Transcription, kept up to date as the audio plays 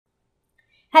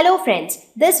Hello friends,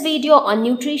 this video on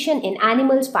nutrition in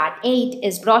animals part 8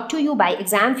 is brought to you by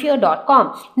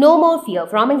examfear.com. No more fear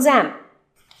from exam.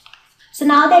 So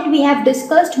now that we have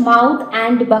discussed mouth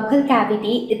and buccal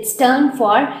cavity, it's turn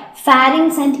for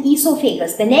pharynx and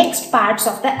esophagus, the next parts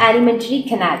of the alimentary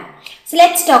canal. So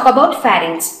let's talk about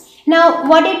pharynx. Now,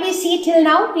 what did we see till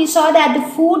now? We saw that the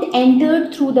food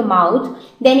entered through the mouth,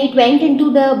 then it went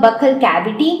into the buccal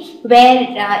cavity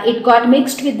where it got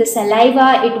mixed with the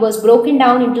saliva, it was broken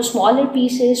down into smaller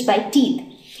pieces by teeth.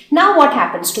 Now what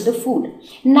happens to the food?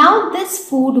 Now this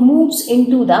food moves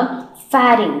into the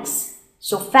pharynx.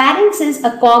 So pharynx is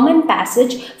a common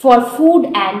passage for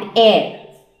food and air.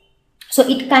 So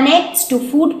it connects to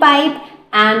food pipe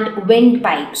and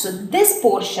windpipe. So this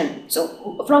portion,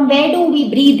 so from where do we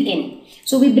breathe in?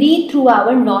 So we breathe through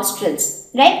our nostrils,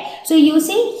 right? So you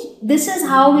see, this is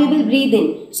how we will breathe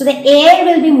in. So the air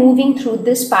will be moving through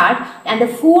this part and the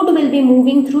food will be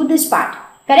moving through this part,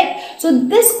 correct? So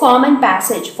this common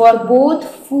passage for both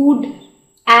food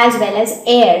as well as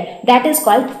air, that is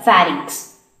called pharynx.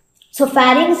 So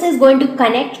pharynx is going to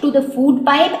connect to the food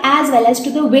pipe as well as to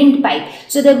the windpipe.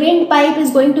 So the windpipe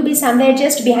is going to be somewhere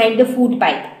just behind the food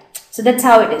pipe. So that's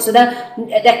how it is. So the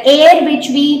air which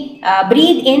we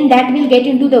breathe in, that will get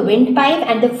into the windpipe,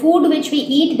 and the food which we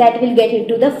eat, that will get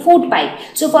into the food pipe.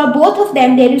 So for both of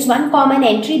them, there is one common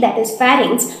entry, that is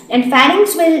pharynx, and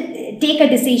pharynx will take a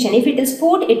decision. If it is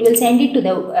food, it will send it to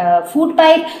the food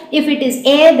pipe. If it is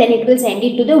air, then it will send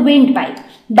it to the windpipe.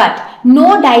 But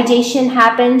no digestion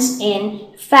happens in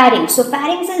pharynx. So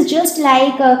pharynx is just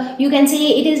like, you can say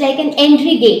it is like an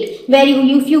entry gate where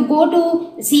if you go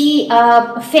to see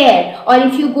a fair or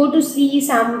if you go to see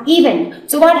some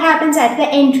event. So what happens at the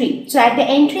entry? So at the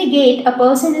entry gate, a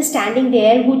person is standing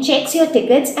there who checks your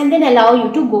tickets and then allow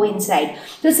you to go inside.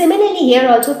 So similarly here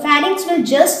also, pharynx will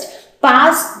just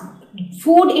pass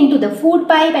food into the food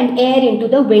pipe and air into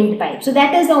the windpipe. So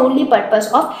that is the only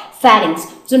purpose of pharynx.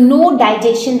 So no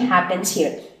digestion happens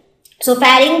here. So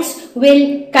pharynx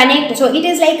will connect, so it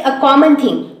is like a common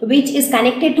thing which is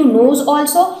connected to nose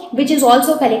also, which is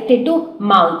also connected to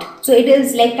mouth. So it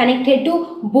is like connected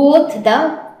to both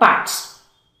the parts.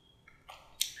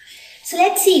 So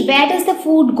let's see, where does the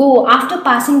food go after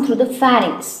passing through the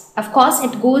pharynx? Of course,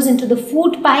 it goes into the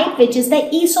food pipe, which is the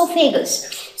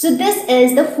esophagus. So this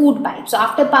is the food pipe. So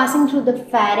after passing through the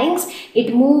pharynx,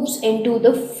 it moves into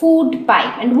the food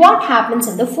pipe. And what happens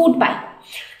in the food pipe?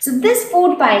 So this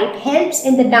food pipe helps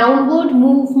in the downward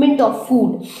movement of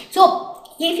food. So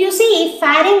if you see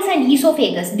pharynx and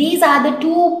esophagus, these are the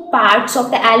two parts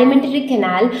of the alimentary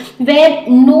canal where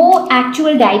no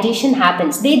actual digestion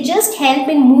happens. They just help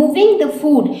in moving the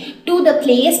food to the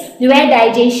place where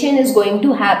digestion is going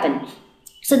to happen.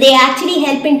 So they actually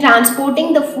help in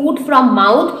transporting the food from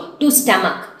mouth to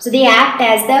stomach. So they act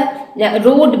as the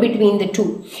road between the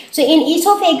two. So in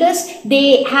esophagus,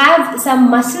 they have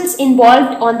some muscles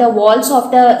involved on the walls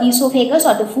of the esophagus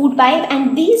or the food pipe,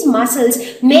 and these muscles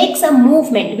make some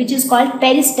movement which is called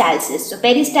peristalsis. So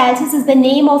peristalsis is the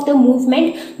name of the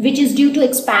movement which is due to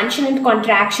expansion and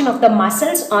contraction of the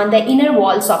muscles on the inner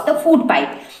walls of the food pipe.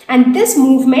 And this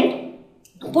movement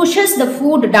pushes the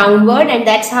food downward, and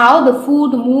that's how the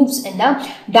food moves in the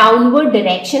downward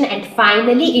direction, and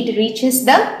finally it reaches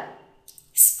the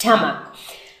stomach.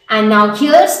 And now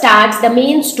here starts the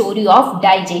main story of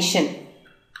digestion.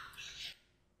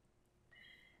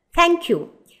 Thank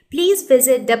you. Please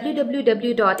visit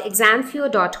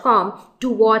www.examfear.com to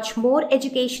watch more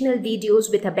educational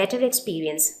videos with a better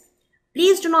experience.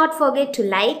 Please do not forget to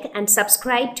like and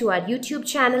subscribe to our YouTube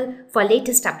channel for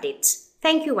latest updates.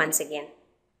 Thank you once again.